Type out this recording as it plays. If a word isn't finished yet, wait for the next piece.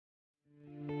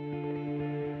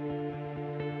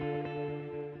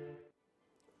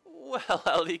Well,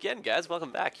 howdy again, guys.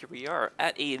 Welcome back. Here we are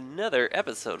at another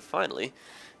episode, finally.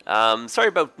 Sorry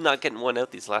about not getting one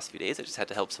out these last few days. I just had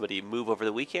to help somebody move over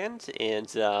the weekend, and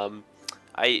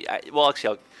well,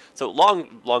 actually, so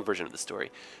long version of the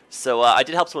story. So I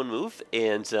did help someone move,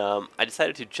 and I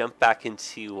decided to jump back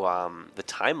into the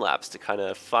time lapse to kind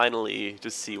of finally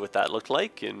just see what that looked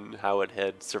like and how it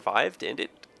had survived, and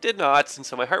it did not, and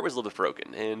so my heart was a little bit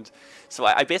broken. And so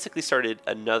I basically started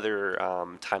another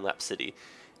time lapse city,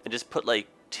 and just put like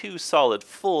 2 solid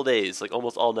full days, like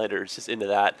almost all-nighters, just into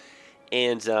that.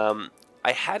 And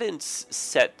I hadn't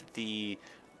set the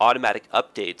automatic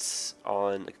updates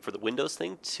on for the Windows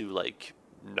thing to like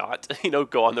not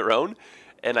go on their own.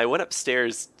 And I went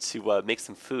upstairs to make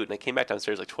some food, and I came back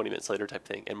downstairs like 20 minutes later type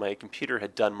thing, and my computer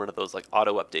had done one of those like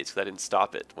auto updates because I didn't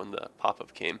stop it when the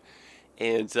pop-up came.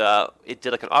 And it did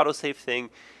like an autosave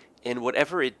thing, and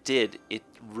whatever it did, it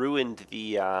ruined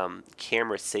the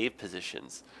camera save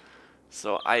positions.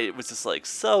 So I was just like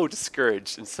so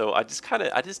discouraged, and so I just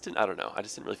didn't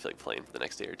really feel like playing for the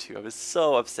next day or two. I was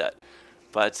so upset.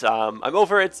 But I'm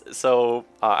over it, so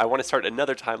I want to start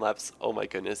another time lapse. Oh my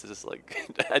goodness, this is like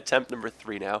attempt number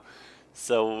 3 now.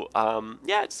 So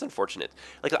yeah, it's unfortunate.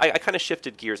 Like I kind of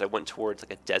shifted gears. I went towards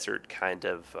like a desert kind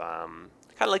of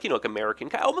like like American,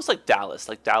 almost like Dallas.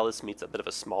 Like Dallas meets a bit of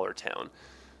a smaller town.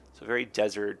 So very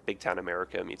desert, big town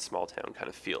America meets small town kind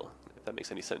of feel, if that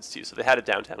makes any sense to you. So they had a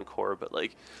downtown core, but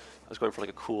like I was going for like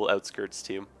a cool outskirts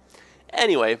too.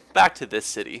 Anyway, back to this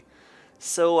city.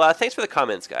 So thanks for the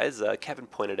comments, guys. Kevin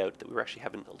pointed out that we were actually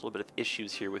having a little bit of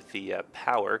issues here with the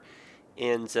power,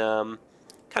 and kind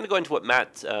of going to what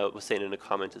Matt was saying in a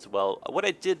comment as well. What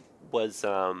I did was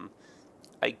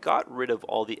I got rid of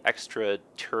all the extra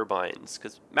turbines,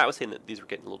 because Matt was saying that these were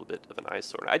getting a little bit of an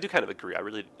eyesore. And I do kind of agree.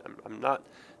 I'm not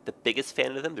the biggest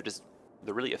fan of them.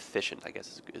 They're really efficient, I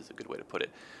guess is a good way to put it.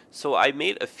 So I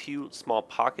made a few small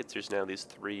pockets. There's now these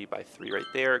 3 by 3 right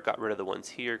there. Got rid of the ones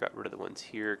here, got rid of the ones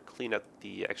here, cleaned up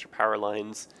the extra power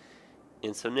lines.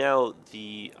 And so now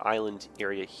the island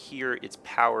area here, it's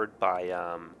powered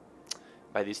by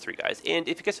these 3 guys. And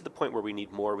if it gets to the point where we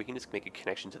need more, we can just make a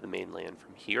connection to the mainland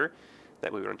from here.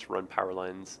 That way we don't have to run power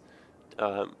lines,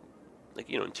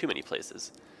 in too many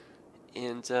places.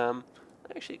 And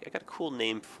actually, I got a cool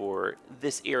name for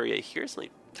this area here, so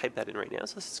let me type that in right now.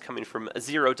 So this is coming from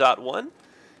 0.1,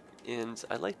 and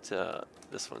I liked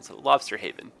this one, so Lobster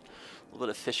Haven. A little bit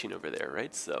of fishing over there,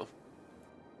 right? So,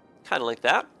 kind of like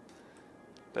that.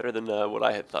 Better than what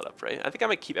I had thought up, right? I think I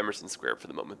might keep Emerson Square for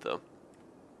the moment, though.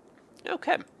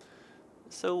 Okay.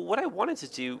 So what I wanted to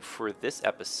do for this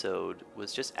episode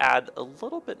was just add a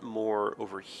little bit more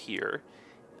over here.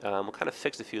 We'll kind of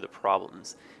fix a few of the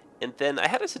problems. And then I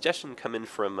had a suggestion come in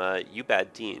from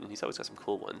Ubad Dean, he's always got some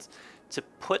cool ones, to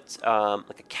put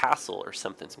like a castle or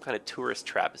something, some kind of tourist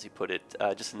trap, as he put it,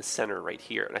 just in the center right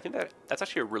here. And I think that's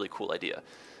actually a really cool idea.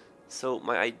 So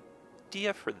my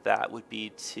idea for that would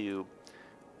be to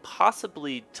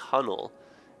possibly tunnel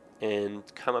and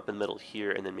come up in the middle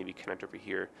here and then maybe connect over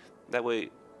here. That way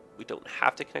we don't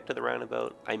have to connect to the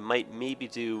roundabout. I might maybe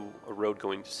do a road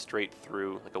going straight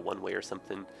through, like a one-way or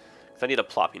something. I need a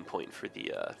plopping point for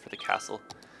the castle.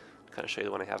 I'll kind of show you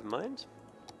the one I have in mind.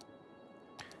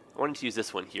 I wanted to use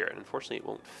this one here, and unfortunately it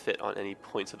won't fit on any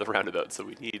points of the roundabout, so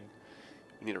we need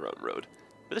our own road.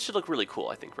 But this should look really cool,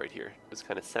 I think, right here. It's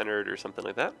kind of centered or something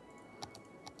like that.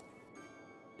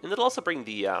 And it'll also bring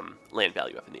the land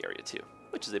value up in the area too,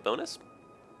 which is a bonus.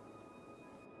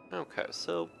 Okay,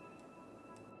 so...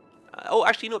 oh,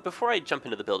 actually, before I jump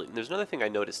into the building, there's another thing I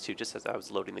noticed too, just as I was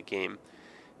loading the game.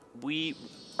 We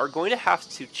are going to have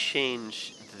to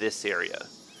change this area,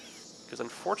 because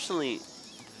unfortunately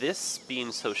this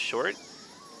being so short,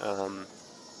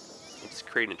 it's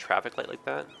creating a traffic light like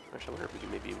that. Actually, I wonder if we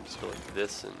can maybe even just go like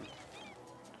this, and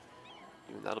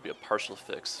even that'll be a partial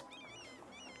fix.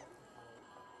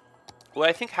 What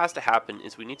I think has to happen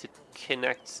is we need to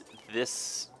connect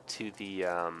this to the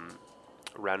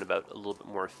roundabout a little bit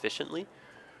more efficiently,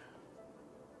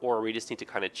 or we just need to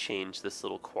kind of change this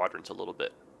little quadrant a little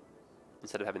bit.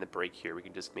 Instead of having the break here, we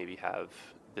can just maybe have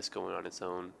this going on its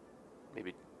own.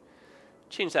 Maybe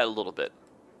change that a little bit.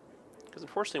 Because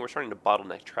unfortunately we're starting to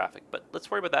bottleneck traffic. But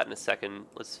let's worry about that in a second.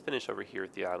 Let's finish over here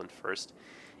at the island first.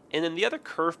 And then the other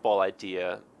curveball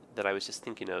idea that I was just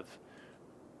thinking of,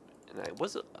 and I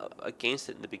was against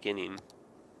it in the beginning,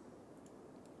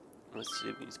 was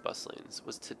to use bus lanes,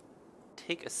 was to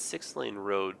take a 6-lane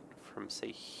road from,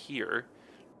 say, here.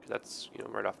 Because that's,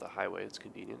 right off the highway, it's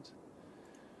convenient.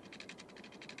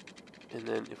 And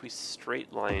then if we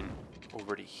straight line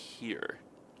over to here,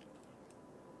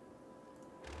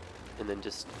 and then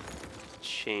just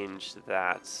change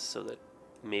that so that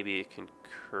maybe it can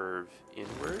curve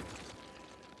inward.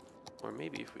 Or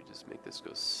maybe if we just make this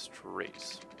go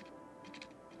straight.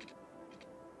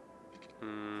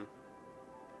 I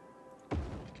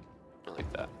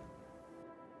like that.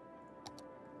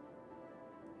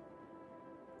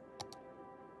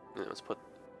 And let's put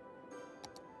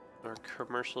our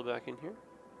commercial back in here.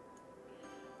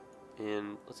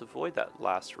 And let's avoid that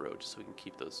last road just so we can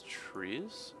keep those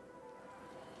trees.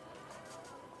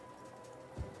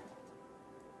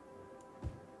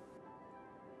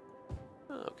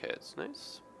 Okay, it's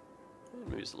nice. And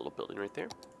maybe just a little building right there.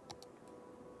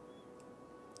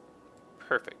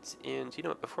 Perfect. And you know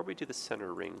what, before we do the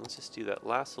center ring, let's just do that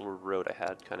last little road I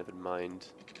had kind of in mind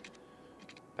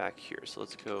back here. So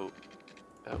let's go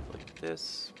out like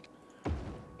this,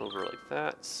 over like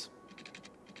that.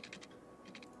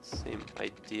 Same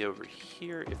idea over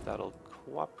here, if that'll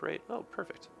cooperate. Oh,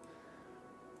 perfect.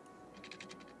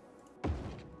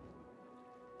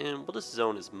 And we'll just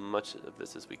zone as much of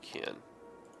this as we can.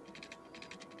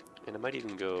 And I might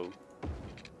even go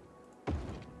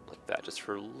like that, just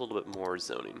for a little bit more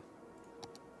zoning.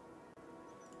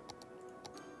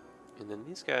 And then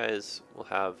these guys will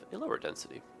have a lower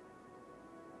density.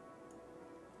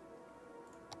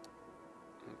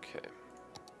 Okay.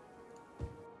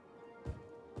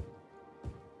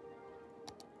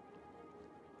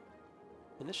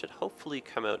 And this should hopefully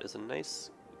come out as a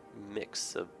nice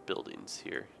mix of buildings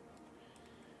here.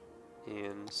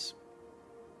 And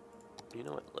you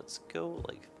know what, let's go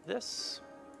like this.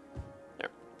 There.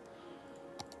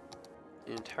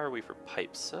 And how are we for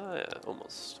pipes? Yeah,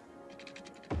 almost.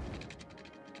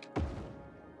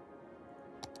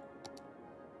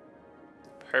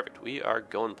 Perfect, we are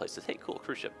going places. Hey, cool,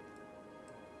 cruise ship.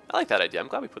 I like that idea, I'm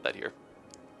glad we put that here.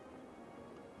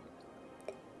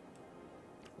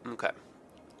 Okay,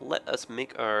 let us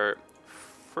make our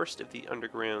first of the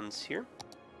undergrounds here.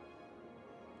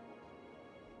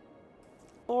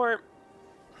 Or,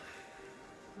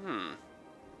 I'm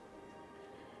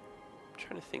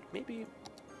trying to think, maybe,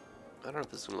 I don't know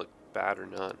if this is going to look bad or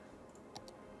not.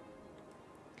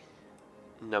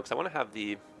 No, because I want to have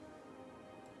the,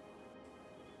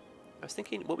 I was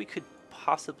thinking what we could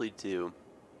possibly do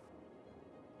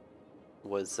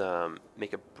was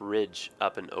make a bridge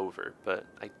up and over, but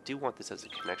I do want this as a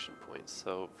connection point,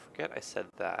 so forget I said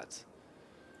that.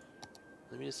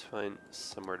 Let me just find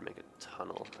somewhere to make a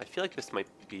tunnel. I feel like this might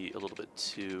be a little bit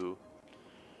too...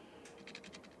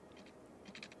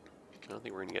 I don't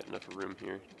think we're going to get enough room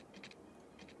here.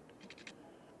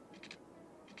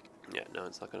 Yeah, no,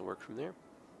 it's not going to work from there.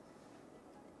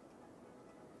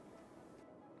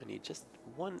 I need just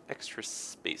one extra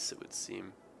space, it would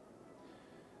seem.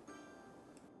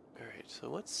 Alright, so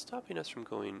what's stopping us from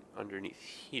going underneath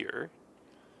here?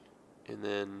 And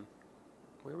then,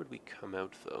 where would we come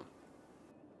out, though?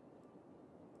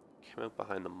 Come out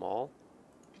behind the mall?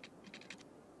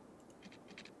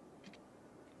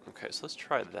 Okay, so let's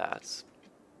try that. This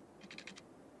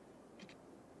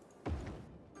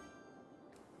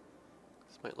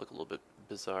might look a little bit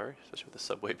bizarre, especially with the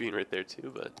subway being right there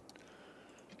too, but...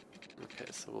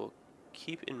 Okay, so we'll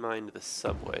keep in mind the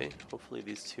subway. Hopefully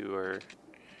these two are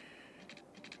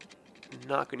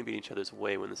not going to be in each other's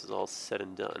way when this is all said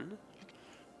and done.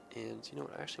 And you know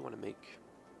what, I actually want to make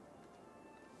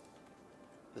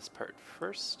this part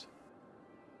first.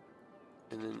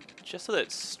 And then, just so that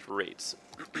it's straight,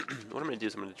 what I'm going to do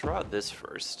is I'm going to draw this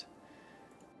first.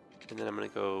 And then I'm going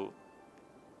to go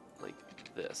like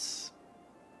this.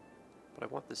 But I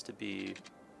want this to be,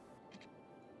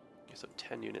 so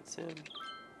 10 units in.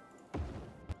 And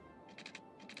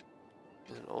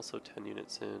then also 10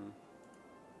 units in.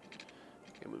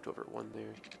 I moved over 1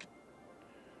 there.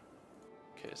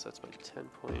 Okay, so that's my 10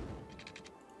 point.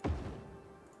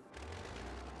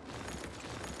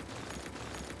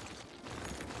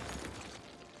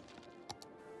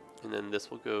 And then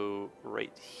this will go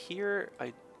right here.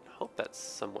 I hope that's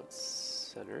somewhat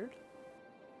centered.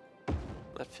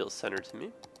 That feels centered to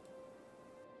me.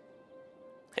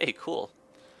 Hey, cool.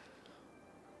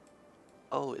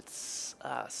 Oh, it's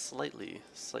slightly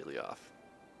off.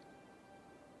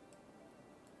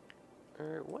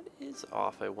 What is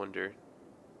off, I wonder?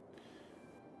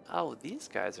 Oh, these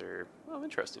guys are, oh,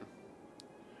 interesting.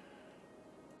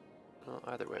 Well,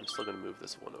 either way, I'm still going to move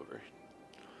this one over.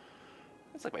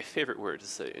 That's like my favorite word to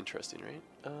say, interesting, right?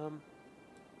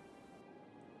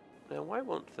 Now, why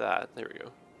won't that? There we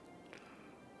go.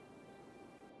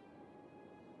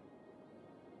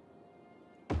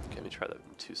 Okay, let me try that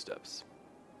in 2 steps.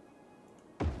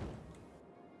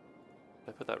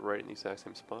 I put that right in the exact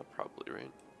same spot? Probably,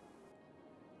 right?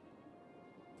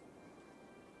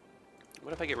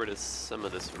 What if I get rid of some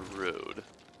of this road?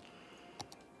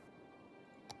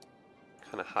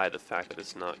 Kind of hide the fact that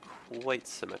it's not quite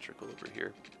symmetrical over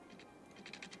here.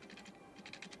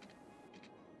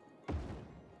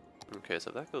 Okay,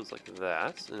 so that goes like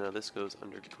that, and now this goes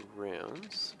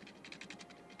underground.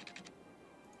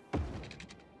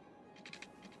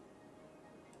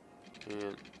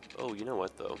 And, oh, you know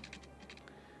what though?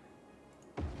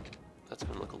 That's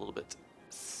going to look a little bit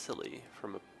silly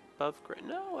from above ground.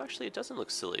 No, actually it doesn't look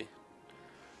silly.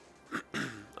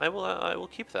 I will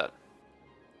keep that.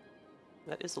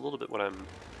 That is a little bit what I'm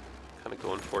kind of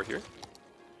going for here.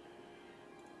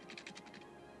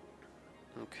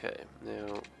 Okay,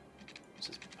 now let's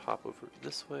just pop over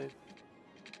this way.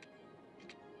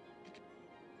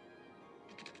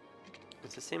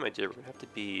 It's the same idea, we're going to have to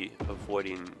be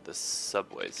avoiding the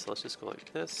subway, so let's just go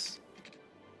like this.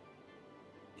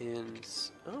 And,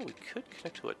 oh, we could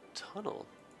connect to a tunnel.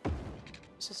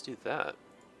 Let's just do that.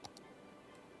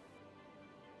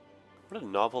 What a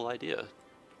novel idea.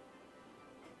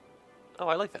 Oh,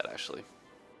 I like that actually.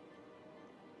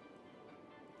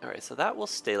 Alright, so that will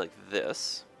stay like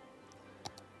this.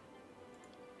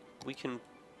 We can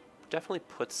definitely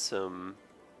put some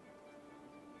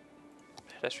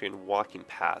pedestrian walking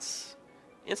paths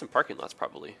and some parking lots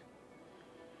probably.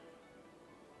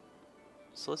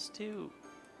 So let's do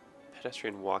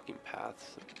pedestrian walking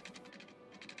paths.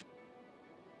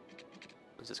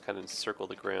 Let's just kind of encircle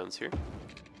the grounds here.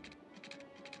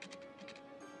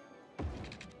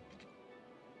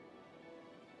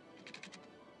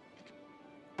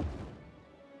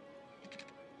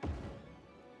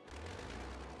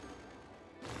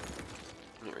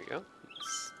 There we go.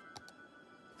 It's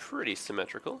pretty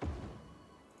symmetrical.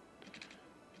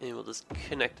 And we'll just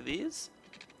connect these.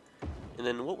 And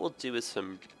then what we'll do is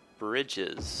some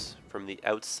bridges from the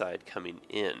outside coming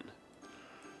in.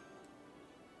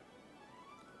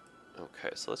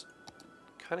 Okay, so let's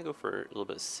kind of go for a little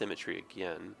bit of symmetry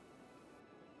again.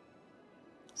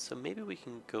 So maybe we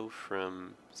can go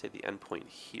from, say, the endpoint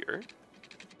here.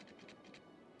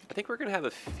 I think we're going to have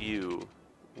a few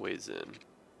ways in.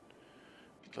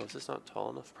 Oh, is this not tall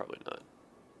enough? Probably not.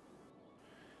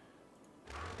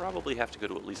 Probably have to go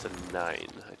to at least a 9,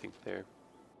 I think, there.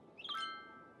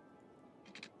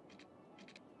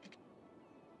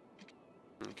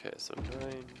 Okay, so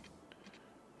 9.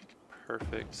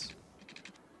 Perfect.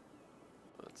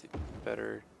 That's even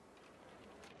better.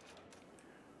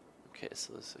 Okay,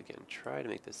 so let's again try to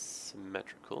make this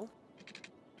symmetrical.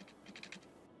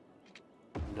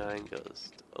 9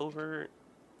 goes over.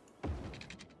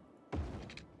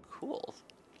 Cool.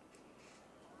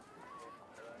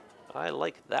 I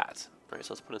like that. Alright,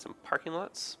 so let's put in some parking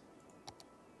lots.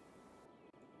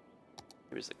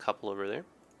 Here's a couple over there.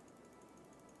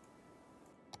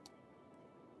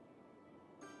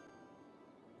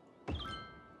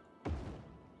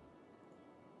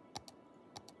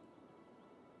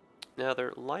 Now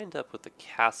they're lined up with the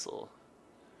castle,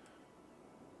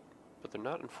 but they're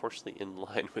not unfortunately in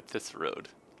line with this road.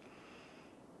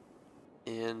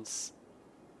 And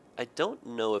I don't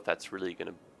know if that's really going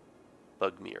to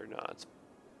bug me or not.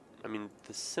 I mean,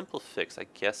 the simple fix, I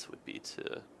guess, would be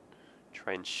to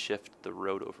try and shift the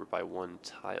road over by 1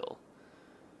 tile.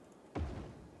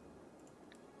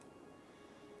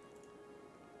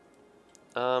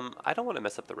 I don't want to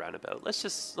mess up the roundabout. Let's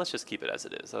just keep it as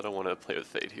it is. I don't want to play with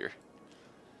fate here.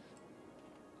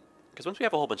 Because once we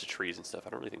have a whole bunch of trees and stuff, I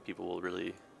don't really think people will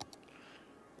really...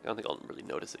 I don't think I'll really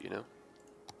notice it, you know?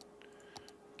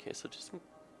 Okay, so just some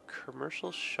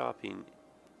commercial shopping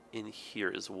in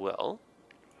here as well.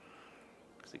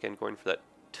 Because again, going for that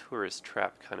tourist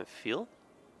trap kind of feel.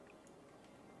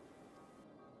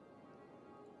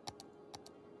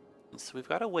 And so we've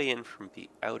got a way in from the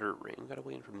outer ring, we've got a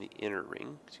way in from the inner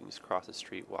ring. So you can just cross the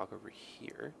street, walk over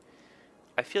here.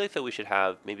 I feel like that we should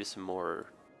have maybe some more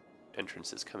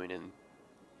entrances coming in.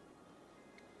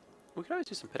 We could always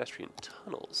do some pedestrian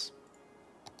tunnels.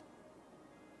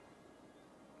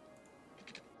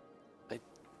 I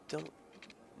don't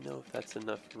know if that's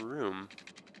enough room.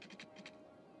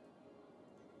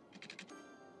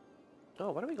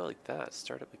 Oh, why don't we go like that?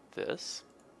 Start it like this.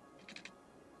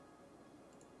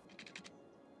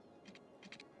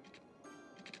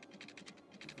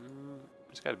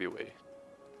 There's got to be a way.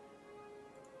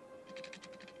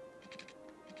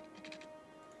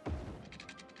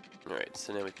 Alright,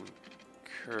 so now we can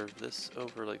curve this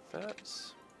over like that.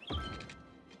 And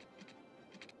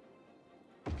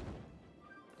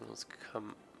let's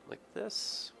come like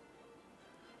this.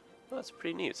 Well, that's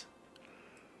pretty neat.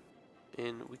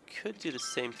 And we could do the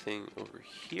same thing over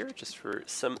here, just for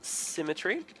some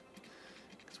symmetry,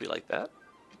 because we like that.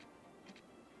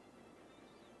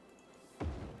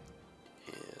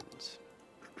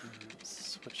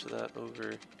 push that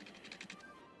over.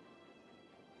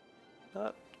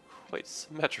 Not quite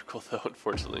symmetrical though,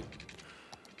 unfortunately.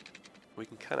 We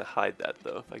can kind of hide that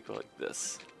though if I go like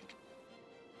this.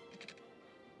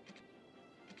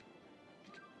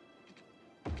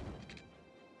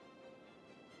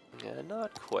 Yeah,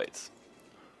 not quite.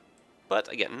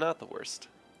 But again, not the worst.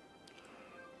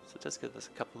 So it does give us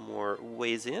a couple more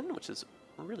ways in, which is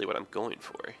really what I'm going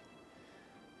for.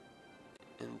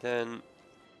 And then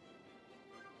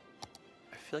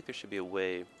I feel like there should be a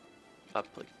way up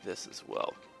like this as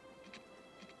well.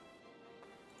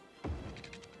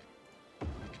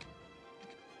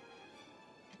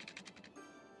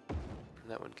 And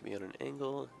that one can be on an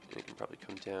angle, and it can probably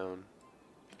come down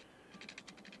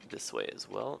this way as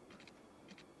well.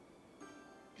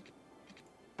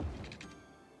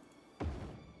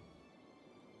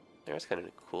 That's kind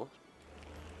of cool.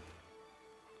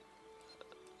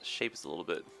 The shape is a little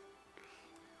bit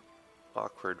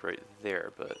awkward right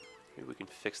there, but maybe we can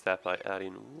fix that by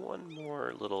adding one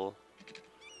more little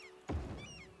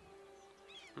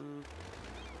rid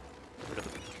of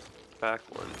the back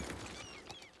one.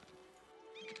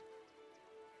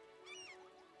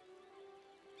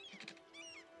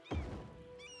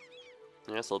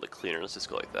 Yeah, that's a little bit cleaner. Let's just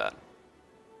go like that.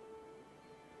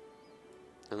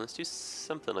 And let's do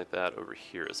something like that over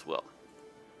here as well.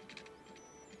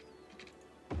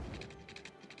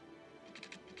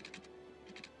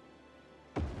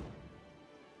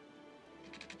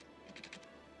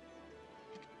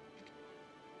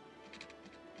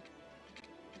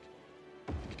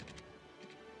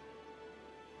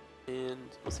 And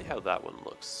we'll see how that one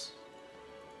looks.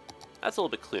 That's a little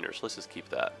bit cleaner, so let's just keep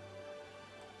that.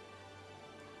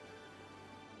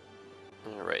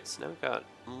 Alright, so now we've got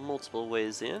multiple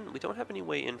ways in. We don't have any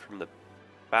way in from the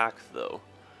back, though.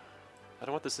 I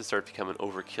don't want this to start becoming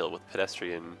overkill with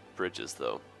pedestrian bridges,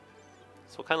 though.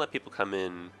 So we'll kind of let people come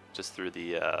in just through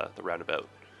the roundabout.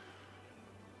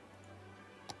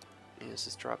 And let's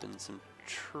just drop in some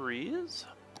trees.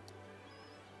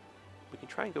 We can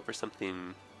try and go for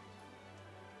something...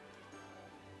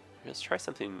 Let's try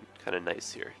something kind of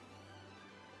nice here.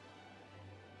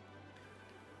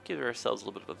 Give ourselves a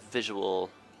little bit of a visual,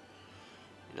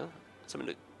 you know, something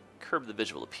to curb the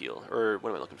visual appeal. Or what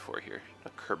am I looking for here?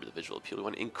 Not curb the visual appeal. We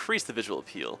want to increase the visual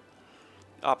appeal.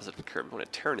 The opposite of curb. We want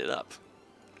to turn it up.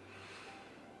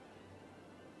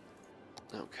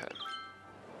 Okay.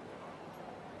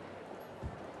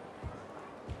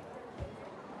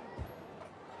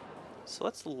 So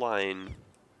let's line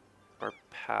our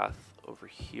path over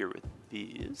here with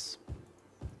these.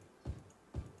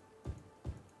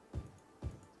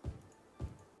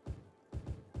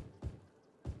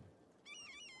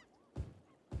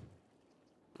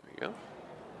 Go.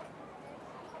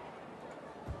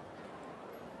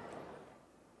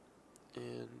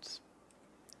 And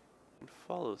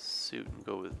follow suit and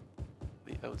go with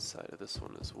the outside of this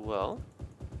one as well.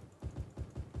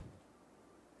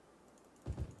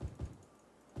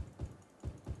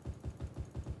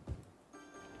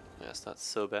 That's not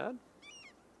so bad.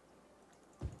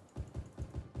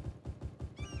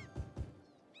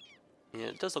 And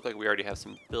it does look like we already have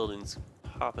some buildings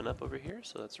popping up over here,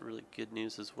 so that's really good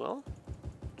news as well.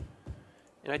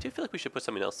 And I do feel like we should put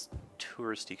something else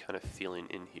touristy kind of feeling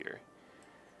in here.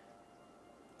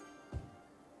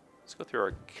 Let's go through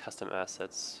our custom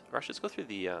assets, or actually let's go through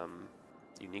the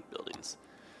unique buildings.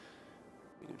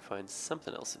 We can find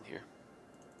something else in here.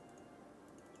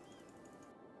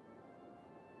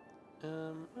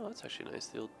 Oh, that's actually nice.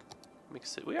 The old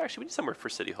mix it. We need somewhere for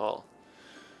City Hall.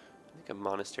 I think a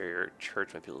monastery or a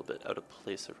church might be a little bit out of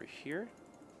place over here.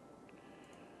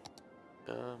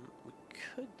 We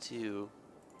could do...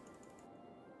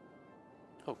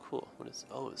 Oh, cool. What is...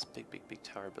 Oh, this big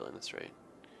tower building. That's right.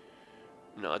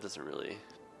 No, it doesn't really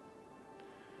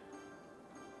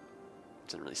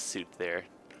suit there.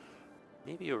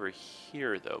 Maybe over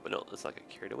here, though. But no, let's not get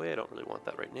carried away. I don't really want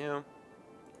that right now.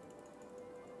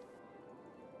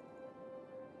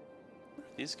 What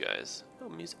are these guys? Oh,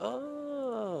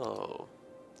 Oh!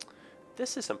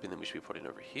 This is something that we should be putting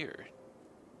over here.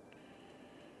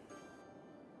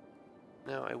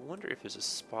 Now, I wonder if there's a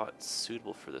spot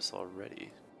suitable for this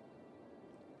already.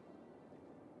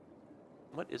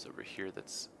 What is over here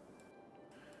that's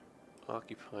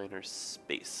occupying our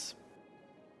space?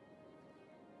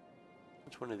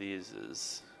 Which one of these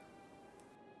is...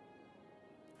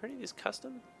 Are any of these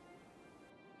custom?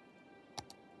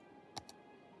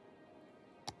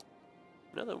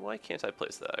 No, then why can't I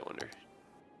place that, I wonder?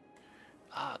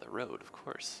 Ah, the road, of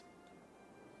course.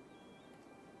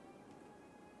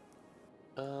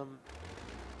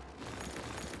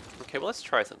 Okay, well, let's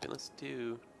try something. Let's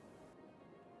do...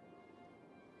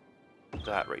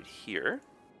 that right here.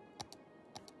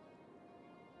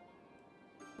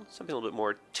 Something a little bit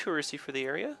more touristy for the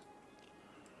area.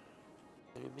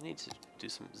 And we need to do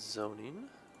some zoning.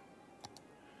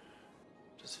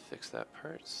 Just fix that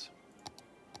part.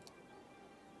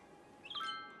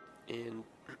 And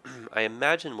I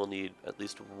imagine we'll need at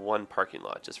least one parking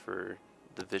lot just for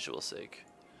the visual sake.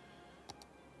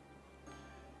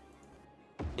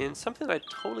 And something that I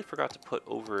totally forgot to put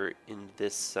over in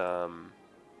this island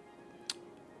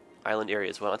area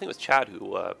as well, I think it was Chad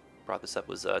who brought this up,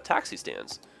 was taxi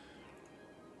stands.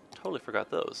 Totally forgot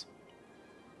those.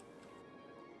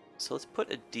 So let's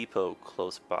put a depot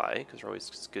close by, because they're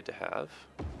always good to have.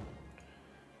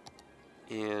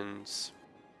 And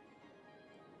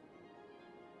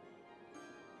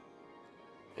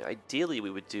yeah, ideally we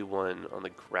would do one on the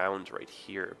ground right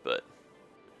here, but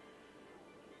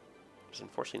there's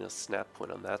unfortunately no snap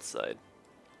point on that side.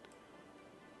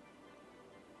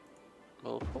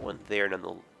 Well, we'll put one there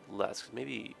nonetheless, because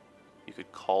maybe you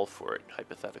could call for it,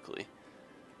 hypothetically.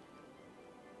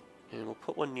 And we'll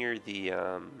put one near the,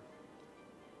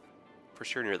 for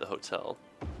sure near the hotel.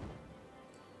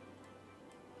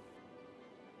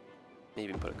 Maybe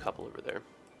even put a couple over there.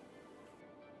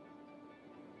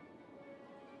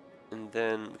 And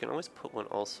then we can always put one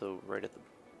also right at the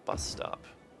bus stop.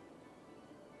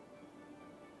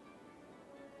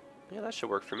 Yeah, that should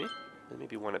work for me. And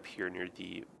maybe one up here near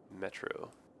the metro.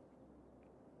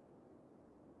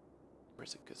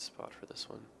 Where's a good spot for this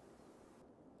one?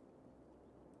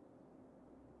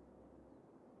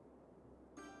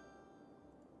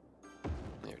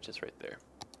 There, just right there.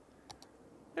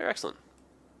 There, excellent.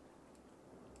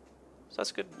 So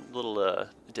that's a good little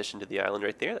addition to the island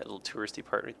right there, that little touristy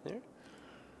part right there.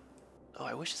 Oh,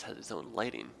 I wish this had its own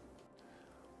lighting.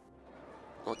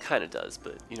 Well, it kind of does,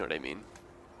 but you know what I mean.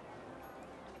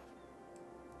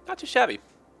 Not too shabby.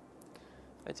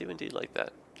 I do indeed like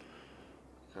that.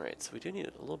 Alright, so we do need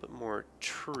a little bit more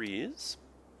trees.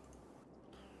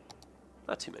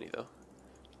 Not too many, though.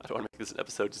 I don't want to make this an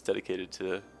episode just dedicated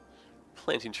to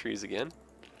planting trees again.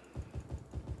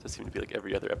 It does seem to be like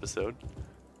every other episode.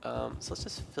 So let's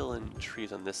just fill in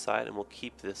trees on this side, and we'll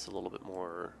keep this a little bit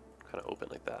more kind of open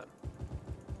like that.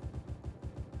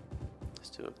 Let's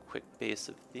do a quick base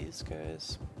of these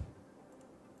guys.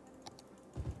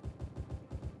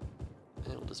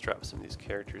 And we'll just drop some of these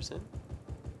characters in.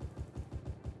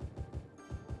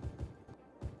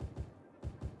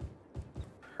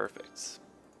 Perfect.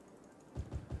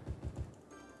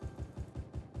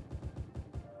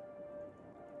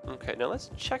 Okay, now let's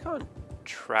check on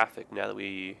traffic now that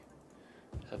we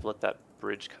have let that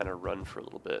bridge kind of run for a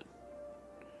little bit.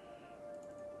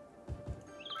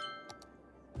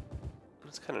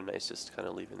 It's kind of nice just kind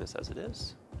of leaving this as it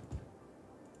is.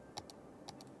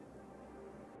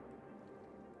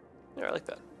 Yeah, I like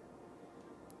that.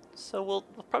 So we'll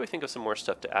probably think of some more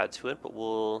stuff to add to it, but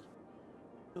we'll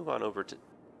move on over to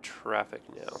traffic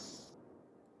now.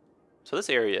 So this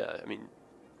area, I mean,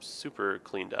 super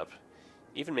cleaned up.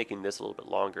 Even making this a little bit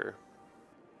longer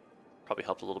probably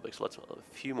helped a little bit, so let's a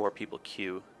few more people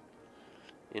queue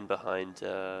in behind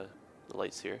the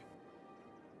lights here.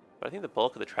 But I think the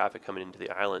bulk of the traffic coming into the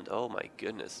island, oh my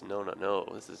goodness, no, no, no,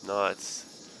 this is not,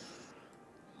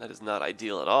 that is not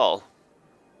ideal at all.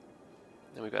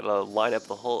 And we've got to line up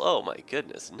the whole, oh my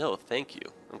goodness, no, thank you.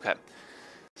 Okay,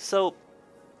 so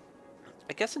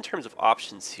I guess in terms of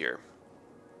options here,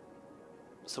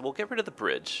 so we'll get rid of the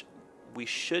bridge. We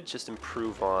should just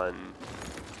improve on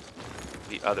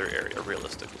the other area,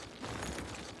 realistically.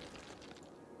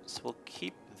 So we'll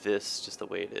keep this just the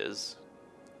way it is.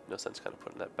 No sense kind of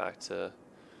putting that back to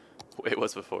the way it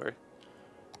was before.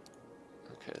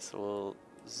 Okay, so we'll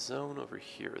zone over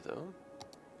here, though.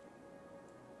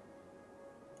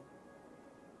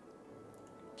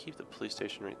 Keep the police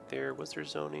station right there. Was there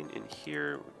zoning in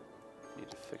here? Need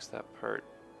to fix that part.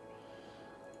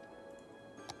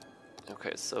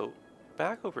 Okay, so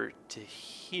back over to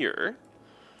here.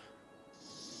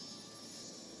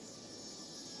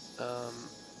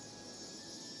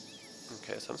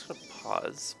 Okay, so I'm just going to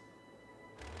pause.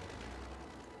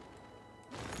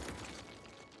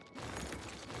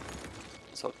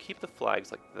 So I'll keep the flags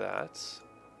like that.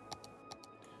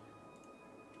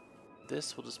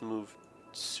 This will just move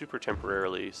super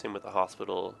temporarily, same with the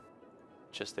hospital,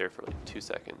 just there for like 2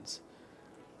 seconds.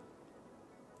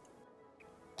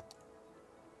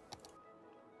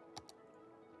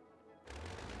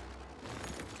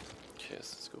 Okay,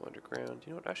 so let's go underground.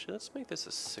 You know what, actually let's make this a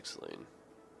 6-lane.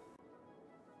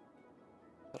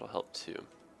 That'll help too.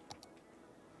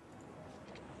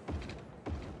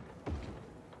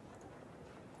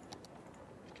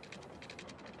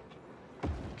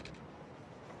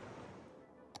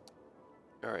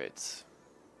 Alright.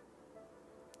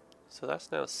 So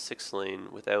that's now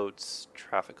 6-lane without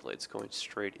traffic lights going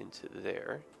straight into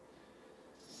there.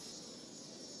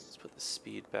 Let's put the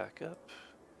speed back up.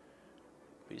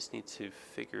 We just need to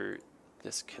figure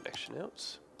this connection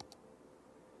out.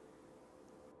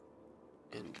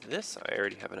 And this, I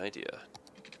already have an idea.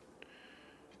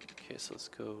 Okay, so let's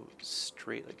go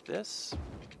straight like this.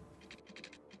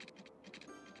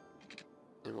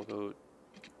 And we'll go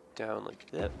down like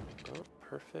that. Oh,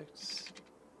 perfect.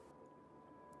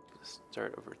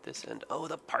 Start over at this end. Oh,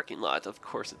 the parking lot. Of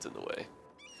course it's in the way.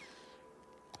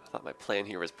 I thought my plan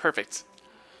here was perfect.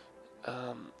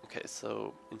 Okay,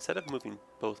 so instead of moving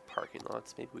both parking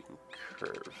lots, maybe we can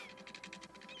curve.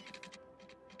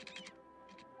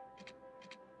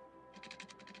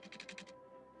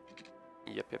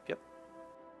 Yep.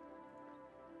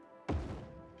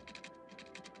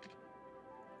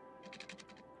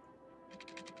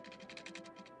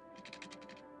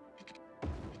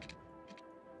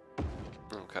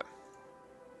 Okay.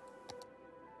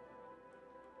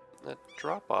 That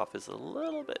drop-off is a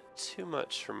little bit too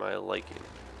much for my liking.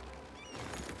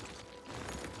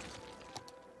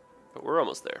 But we're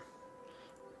almost there.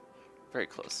 Very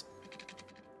close.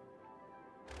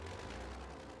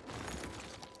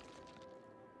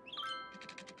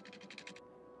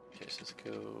 Okay, so let's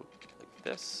go like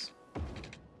this.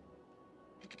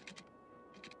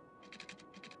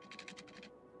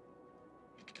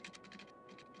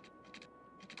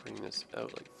 Bring this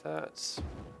out like that.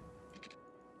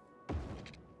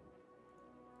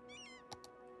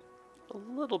 A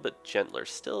little bit gentler,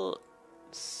 still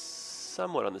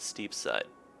somewhat on the steep side.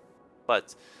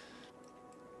 But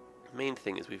the main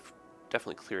thing is we've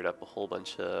definitely cleared up a whole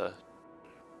bunch of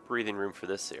breathing room for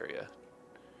this area.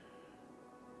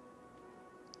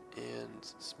 And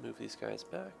let's move these guys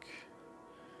back.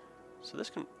 So this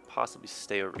can possibly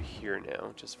stay over here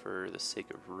now, just for the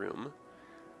sake of room.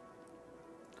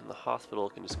 And the hospital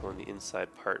can just go on the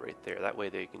inside part right there. That way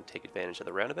they can take advantage of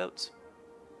the roundabouts.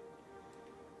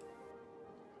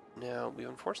 Now, we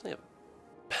unfortunately have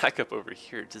a backup over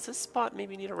here. Does this spot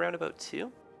maybe need a roundabout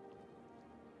too?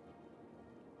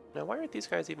 Now, why aren't these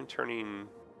guys even turning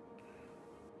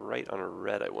right on a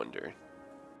red, I wonder?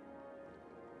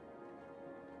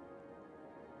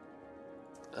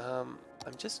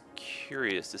 I'm just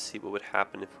curious to see what would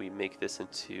happen if we make this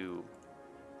into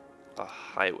a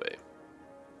highway.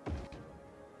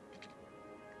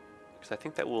 Because I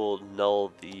think that will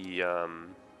null the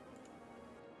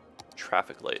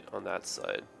traffic light on that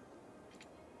side.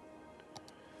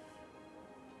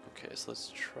 Okay, so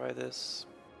let's try this.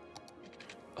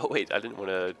 Oh wait, I didn't want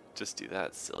to just do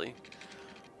that, silly.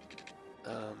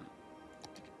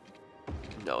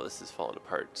 No, this is falling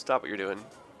apart. Stop what you're doing.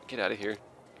 Get out of here.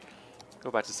 Go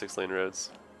back to 6-lane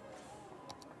roads.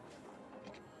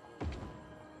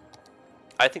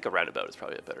 I think a roundabout is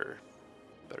probably a better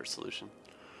solution.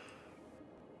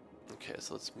 Okay,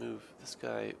 so let's move this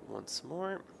guy once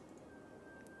more.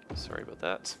 Sorry about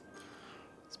that.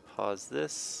 Let's pause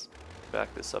this.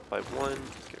 Back this up by 1.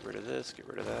 Get rid of this. Get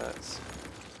rid of that.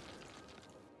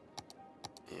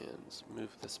 And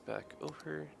move this back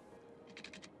over.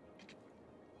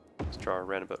 Let's draw a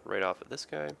roundabout right off of this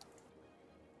guy.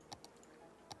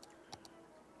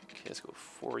 Okay, let's go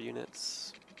 4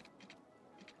 units.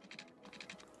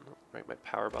 Oh, right, my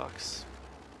power box.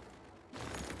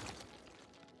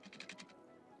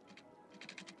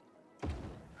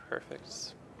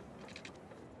 Perfect.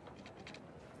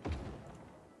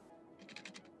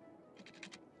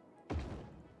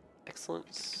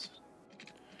 Excellent.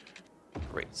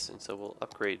 Great, and so we'll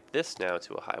upgrade this now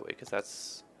to a highway, because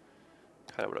that's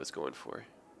kind of what I was going for.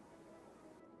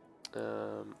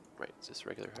 Right, it's just a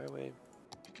regular highway.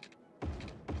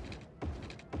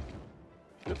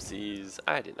 Oopsies,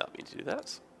 I did not mean to do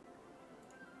that.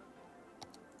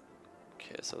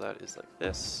 Okay, so that is like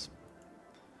this.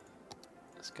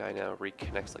 This guy now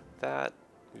reconnects like that.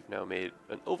 We've now made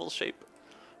an oval shape,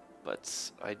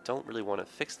 but I don't really want to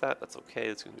fix that. That's okay,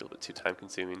 it's going to be a little bit too time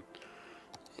consuming.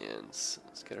 And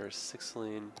let's get our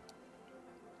 6-lane.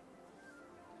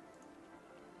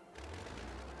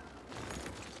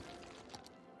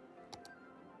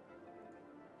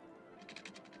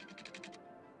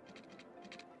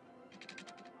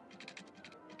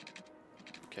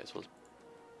 Okay, so let's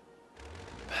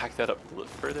back that up a little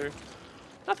bit further.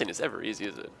 Nothing is ever easy,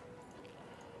 is it?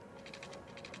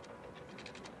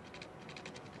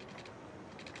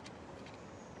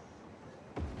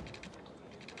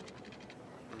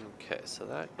 Okay, so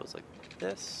that goes like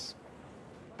this.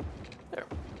 There.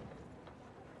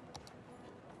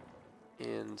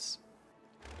 And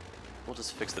We'll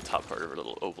just fix the top part of our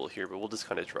little oval here, but we'll just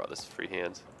kind of draw this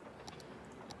freehand.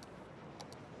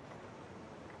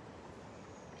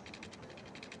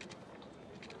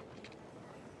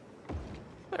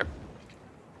 There.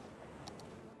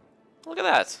 Look at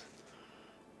that!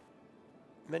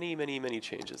 Many, many, many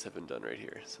changes have been done right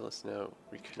here. So let's now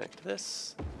reconnect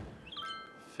this.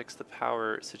 Fix the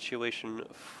power situation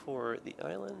for the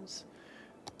islands.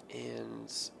 And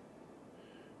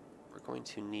we're going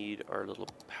to need our little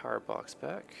power box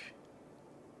back.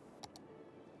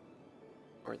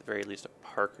 Or at the very least a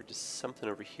park or just something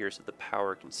over here so the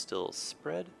power can still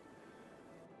spread.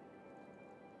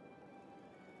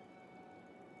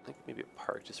 I think maybe a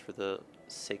park just for the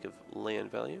sake of land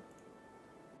value.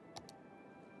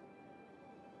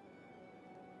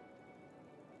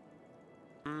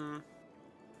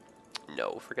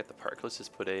 No, forget the park. Let's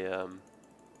just put a,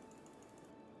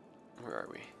 where are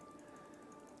we?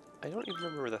 I don't even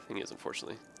remember where that thing is,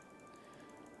 unfortunately.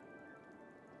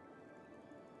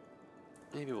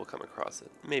 Maybe we'll come across it.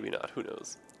 Maybe not, who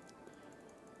knows?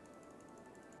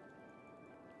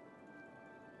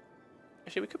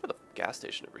 Actually, we could put a gas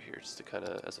station over here just to kind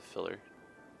of, as a filler.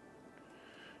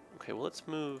 Okay, well let's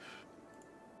move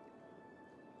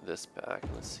this back.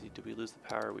 Let's see, did we lose the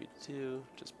power? We do.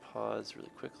 Just pause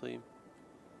really quickly.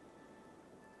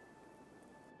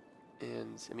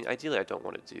 And, I mean, ideally I don't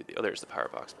want to do the... Oh, there's the power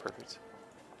box. Perfect.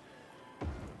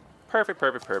 Perfect,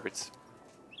 perfect, perfect.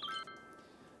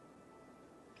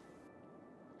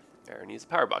 Irony is the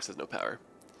power box has no power.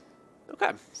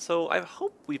 Okay, so I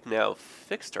hope we've now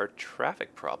fixed our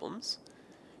traffic problems.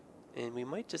 And we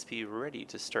might just be ready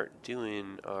to start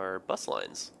doing our bus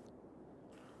lines.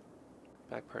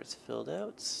 Back part's filled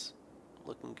out.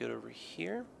 Looking good over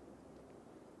here.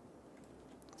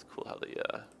 It's cool how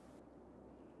the...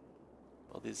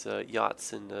 all these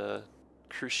yachts and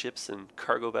cruise ships and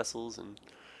cargo vessels, and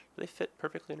do they fit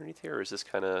perfectly underneath here, or is this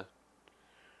kind of...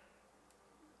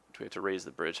 Do we have to raise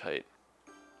the bridge height?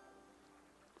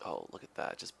 Oh, look at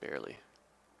that, just barely.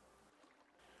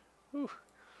 Whew.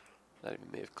 That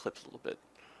even may have clipped a little bit.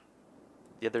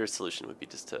 The other solution would be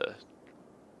just to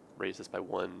raise this by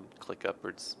one click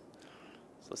upwards.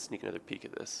 So let's sneak another peek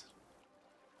at this.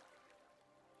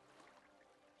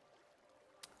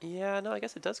 Yeah, no, I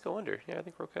guess it does go under. Yeah, I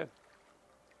think we're okay.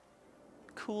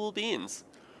 Cool beans.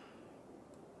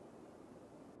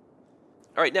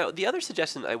 Alright, now, the other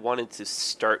suggestion I wanted to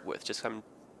start with, just I'm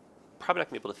probably not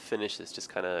going to be able to finish this, just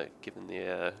kind of given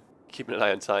the, keeping an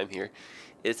eye on time here,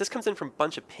 is this comes in from a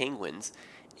bunch of penguins,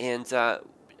 and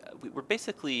we're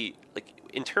basically, like,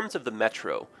 in terms of the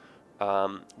metro,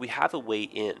 we have a way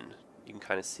in. You can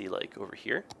kind of see, like, over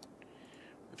here.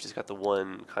 We've just got the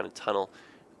one kind of tunnel.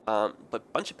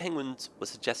 But Bunch of Penguins was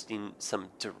suggesting some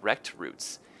direct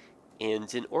routes,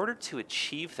 and in order to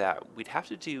achieve that, we'd have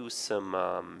to do some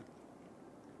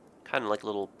kind of like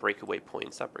little breakaway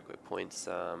points, not breakaway points,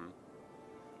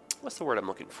 what's the word I'm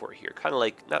looking for here? Kind of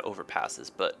like, not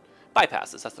overpasses, but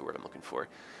bypasses, that's the word I'm looking for.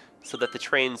 So that the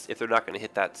trains, if they're not going to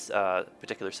hit that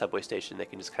particular subway station, they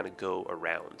can just kind of go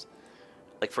around.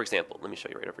 Like, for example, let me show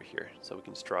you right over here. So we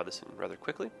can just draw this in rather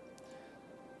quickly.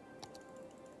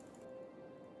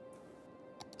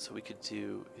 So we could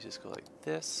do, you just go like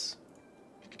this.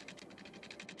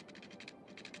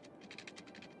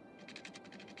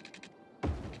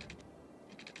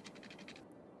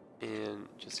 And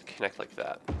just connect like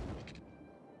that.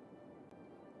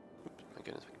 Oops, my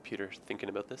goodness, my computer's thinking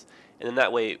about this. And then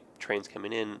that way, trains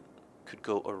coming in could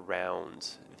go around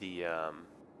the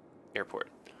airport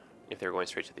if they're going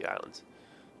straight to the islands.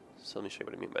 So let me show you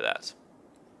what I mean by that.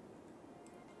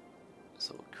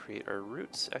 So we'll create our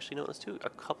routes. Actually, no, let's do a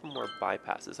couple more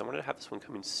bypasses. I wanted to have this one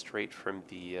coming straight from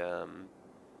the...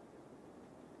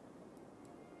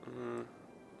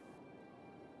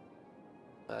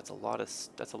 That's a lot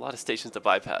of stations to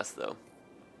bypass, though.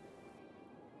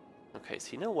 Okay,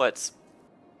 so you know what?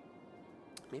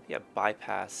 Maybe a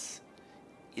bypass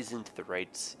isn't the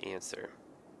right answer,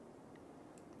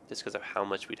 just because of how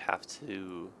much we'd have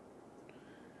to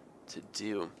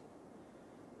do.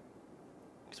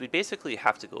 Because we basically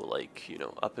have to go, like, you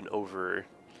know, up and over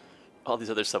all these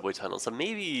other subway tunnels. So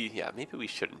maybe, yeah, maybe we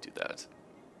shouldn't do that.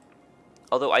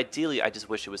 Although ideally, I just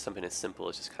wish it was something as simple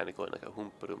as just kind of going like a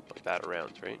hoompa-doompa like that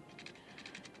around, right?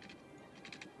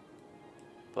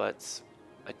 But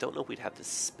I don't know if we'd have the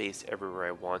space everywhere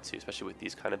I want to, especially with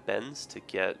these kind of bends, to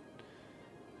get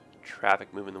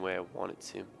traffic moving the way I want it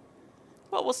to.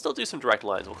 Well, we'll still do some direct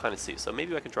lines. We'll kind of see. So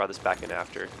maybe I can draw this back in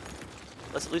after.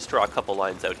 Let's at least draw a couple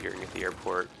lines out here and get the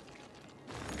airport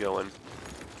going.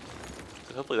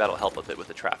 And hopefully that'll help a bit with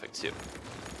the traffic too.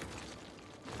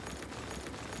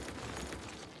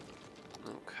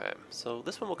 Okay, so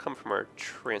this one will come from our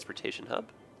transportation hub.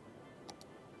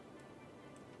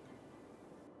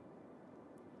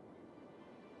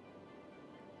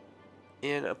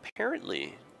 And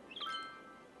apparently,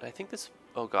 I think this,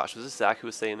 oh gosh, was this Zach who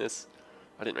was saying this?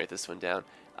 I didn't write this one down.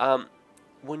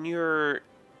 When you're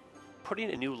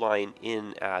putting a new line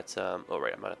in at, oh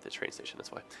right, I'm not at the train station,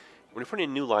 that's why. When you're putting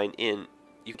a new line in,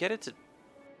 you get it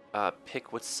to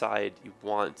pick what side you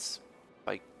want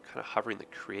by kind of hovering the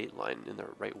create line in the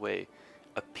right way,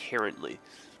 apparently.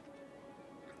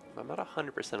 I'm not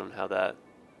 100% on how that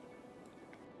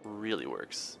really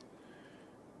works.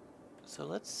 So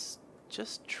let's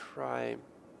just try.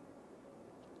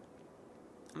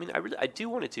 I mean, I do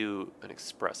want to do an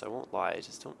express, I won't lie, I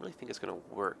just don't really think it's going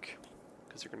to work.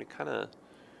 Because they're going to kind of...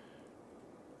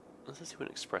 Let's see what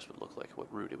an express would look like,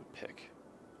 what route it would pick.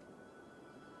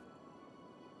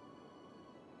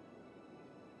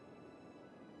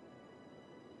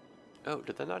 Oh,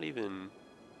 did that not even...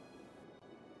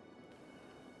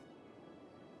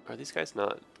 Are these guys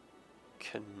not...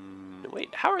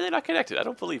 Wait, how are they not connected? I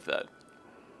don't believe that.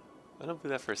 I don't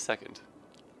believe that for a second.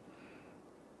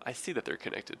 I see that they're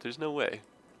connected. There's no way.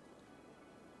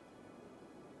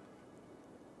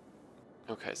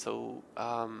 Okay, so,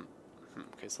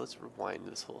 okay, so let's rewind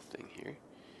this whole thing here.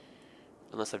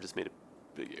 Unless I've just made a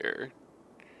big error.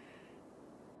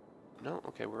 No,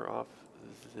 okay, we're off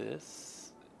this.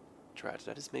 Did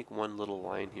I just make one little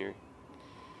line here?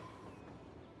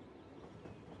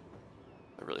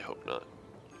 I really hope not.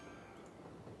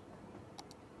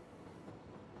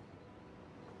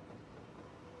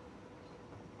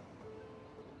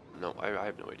 No, I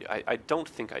have no idea. I don't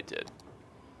think I did.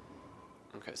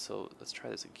 Okay, so let's try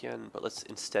this again, but let's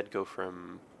instead go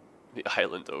from the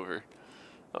island over.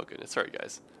 Oh goodness, sorry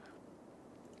guys.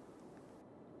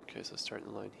 Okay, so starting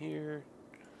the line here.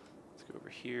 Let's go over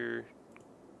here.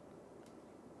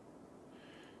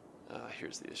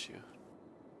 Here's the issue.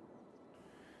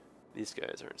 These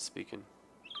guys aren't speaking.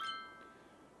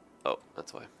 Oh,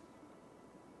 that's why.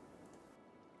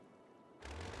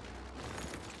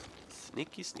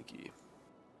 Sneaky, sneaky.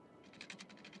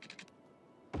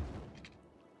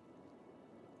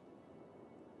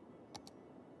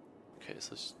 Okay, so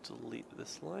let's delete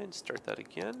this line, start that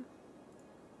again.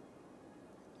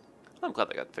 I'm glad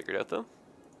that got figured out though.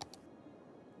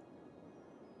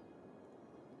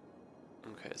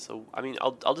 Okay, so I mean,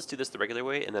 I'll just do this the regular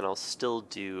way, and then I'll still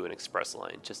do an express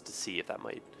line just to see if that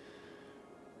might.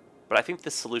 But I think the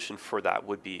solution for that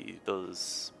would be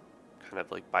those kind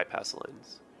of like bypass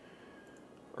lines,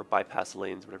 or bypass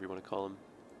lanes, whatever you want to call them.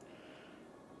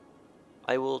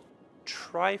 I will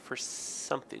try for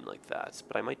something like that,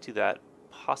 but I might do that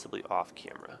possibly off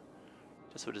camera,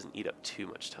 just so it doesn't eat up too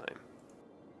much time.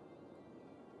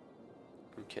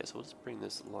 Okay, so we'll just bring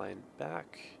this line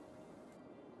back.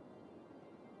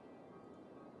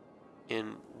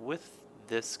 And with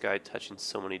this guy touching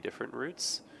so many different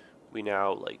routes, we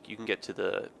now, like, you can get to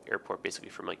the airport basically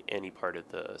from, like, any part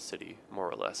of the city, more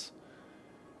or less.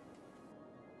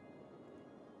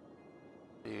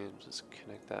 And just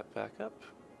connect that back up.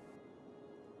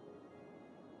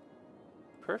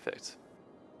 Perfect.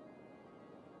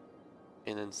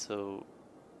 And then so,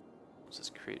 let's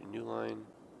just create a new line.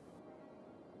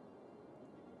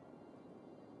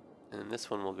 And then this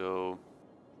one will go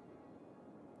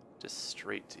just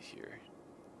straight to here.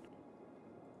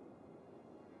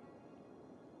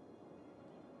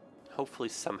 Hopefully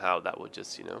somehow that would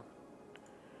just, you know,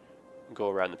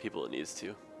 go around the people it needs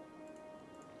to.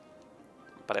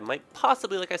 But I might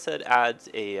possibly, like I said, add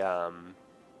a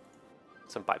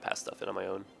some bypass stuff in on my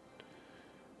own.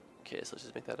 Okay, so let's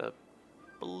just make that a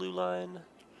blue line,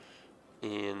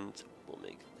 and we'll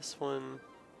make this one.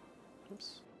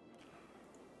 Oops.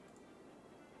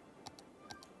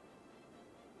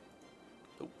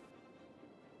 Oh.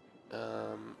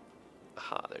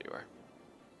 Aha, there you are.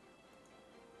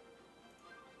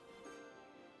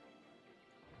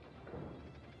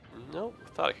 Nope,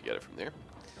 thought I could get it from there.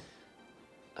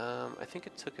 I think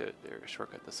it took a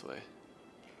shortcut this way.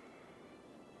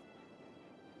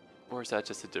 Or is that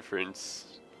just a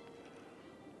difference?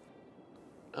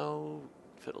 Oh,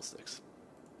 fiddlesticks.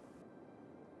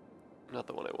 Not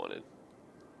the one I wanted.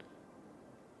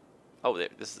 Oh, there,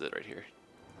 this is it right here.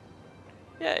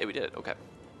 Yeah, we did it, okay.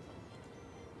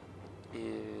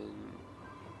 In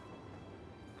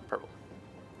purple.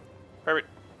 Perfect.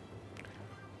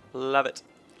 Love it.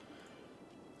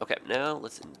 Okay, now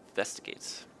let's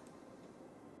investigate.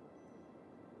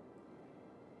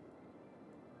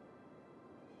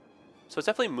 So it's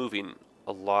definitely moving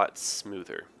a lot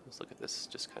smoother. Let's look at this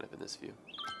just kind of in this view.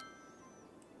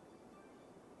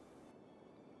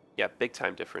 Yeah, big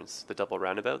time difference. The double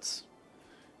roundabouts.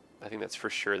 I think that's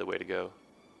for sure the way to go.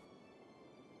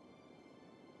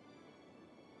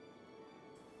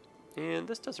 And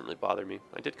this doesn't really bother me.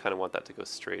 I did kind of want that to go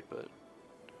straight, but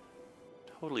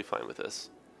totally fine with this.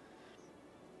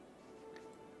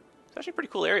 It's actually a pretty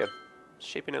cool area. It's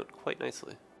shaping out quite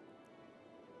nicely.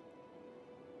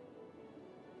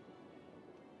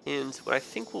 And what I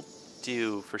think we'll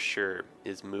do for sure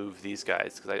is move these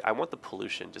guys, because I want the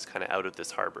pollution just kind of out of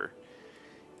this harbor.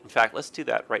 In fact, let's do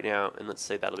that right now, and let's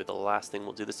say that'll be the last thing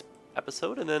we'll do this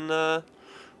episode, and then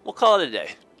we'll call it a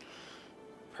day.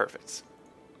 Perfect.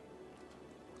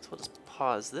 So we'll just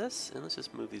pause this, and let's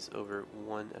just move these over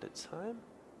one at a time.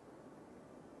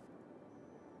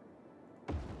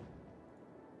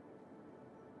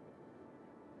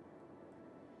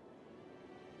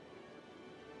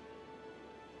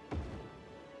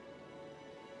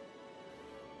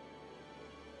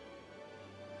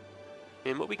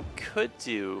 And what we could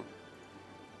do,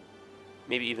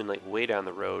 maybe even like way down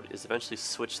the road, is eventually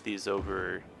switch these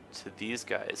over to these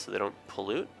guys so they don't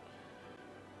pollute.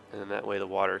 And then that way the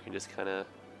water can just kind of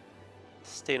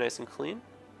stay nice and clean.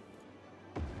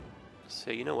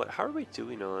 So you know what, how are we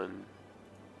doing on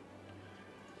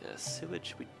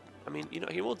sewage? I mean, you know,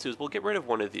 what we'll do is we'll get rid of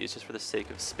one of these just for the sake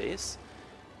of space.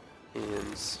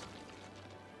 And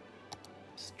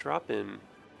just drop in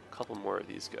a couple more of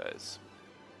these guys.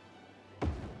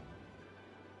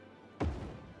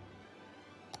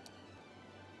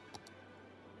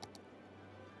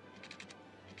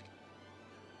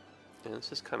 And let's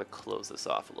just kind of close this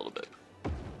off a little bit.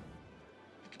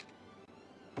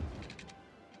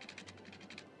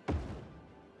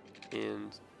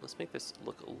 And let's make this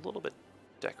look a little bit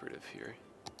decorative here.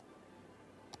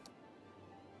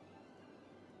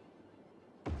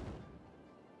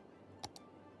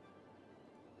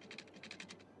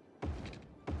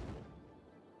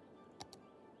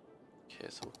 Okay,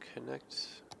 so we'll connect.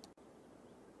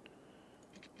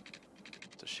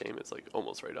 It's a shame it's like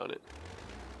almost right on it.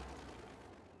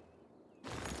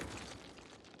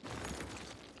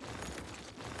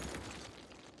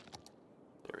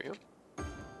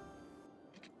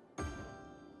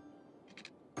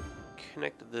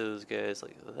 Connect those guys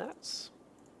like that.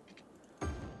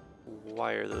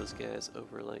 Wire those guys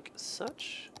over like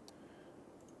such.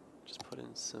 Just put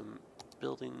in some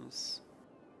buildings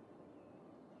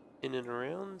in and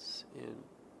around, and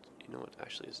you know what,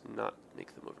 actually is not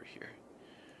make them over here.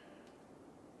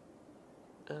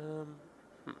 I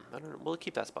don't know, we'll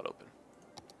keep that spot open.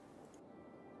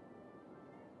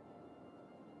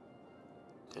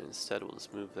 And instead we'll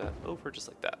just move that over just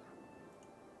like that.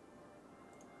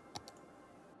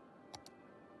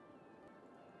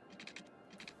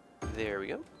 There we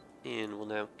go. And we'll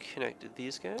now connect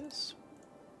these guys.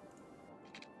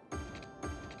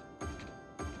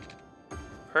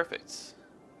 Perfect.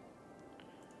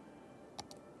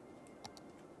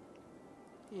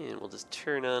 And we'll just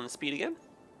turn on speed again.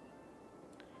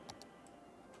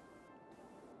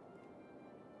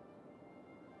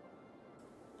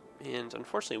 And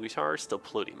unfortunately we are still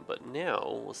polluting, but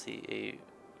now we'll see a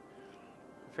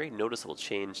very noticeable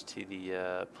change to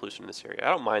the pollution in this area. I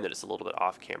don't mind that it's a little bit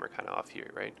off camera, kind of off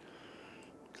here, right?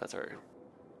 Because that's our,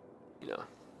 you know,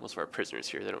 most of our prisoners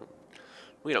here,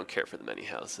 we don't care for them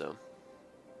anyhow, so.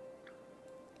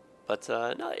 But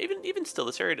no, even still,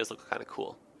 this area does look kind of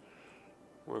cool.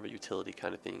 More of a utility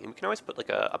kind of thing. And we can always put like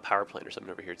a power plant or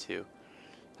something over here too.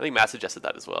 I think Matt suggested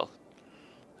that as well.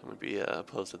 I would be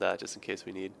opposed to that just in case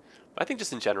we need. But I think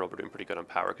just in general we're doing pretty good on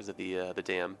power because of the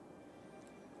dam.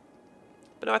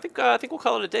 But no, I think we'll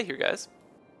call it a day here, guys.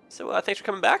 So thanks for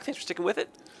coming back. Thanks for sticking with it.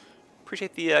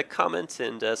 Appreciate the comments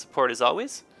and support as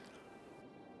always.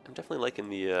 I'm definitely liking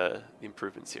the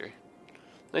improvements here.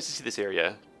 Nice to see this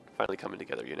area finally coming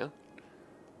together, you know.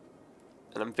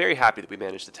 And I'm very happy that we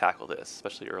managed to tackle this,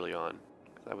 especially early on.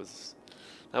 That was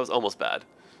almost bad.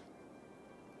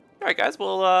 All right, guys.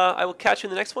 Well, I will catch you in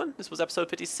the next one. This was episode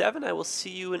 57. I will see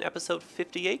you in episode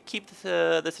 58. Keep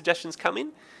the suggestions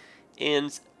coming,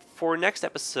 and for next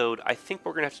episode, I think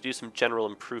we're going to have to do some general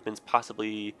improvements,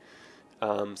 possibly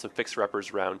some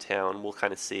fixer-uppers around town. We'll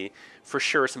kind of see. For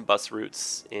sure, some bus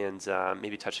routes, and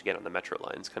maybe touch again on the metro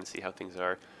lines, kind of see how things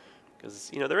are. Because,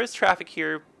 you know, there is traffic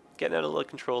here getting out of little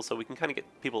control, so we can kind of get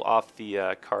people off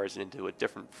the cars and into a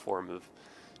different form of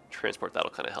transport.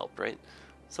 That'll kind of help, right?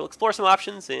 So we'll explore some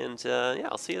options, and yeah,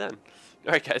 I'll see you then.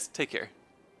 All right, guys, take care.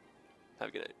 Have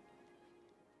a good night.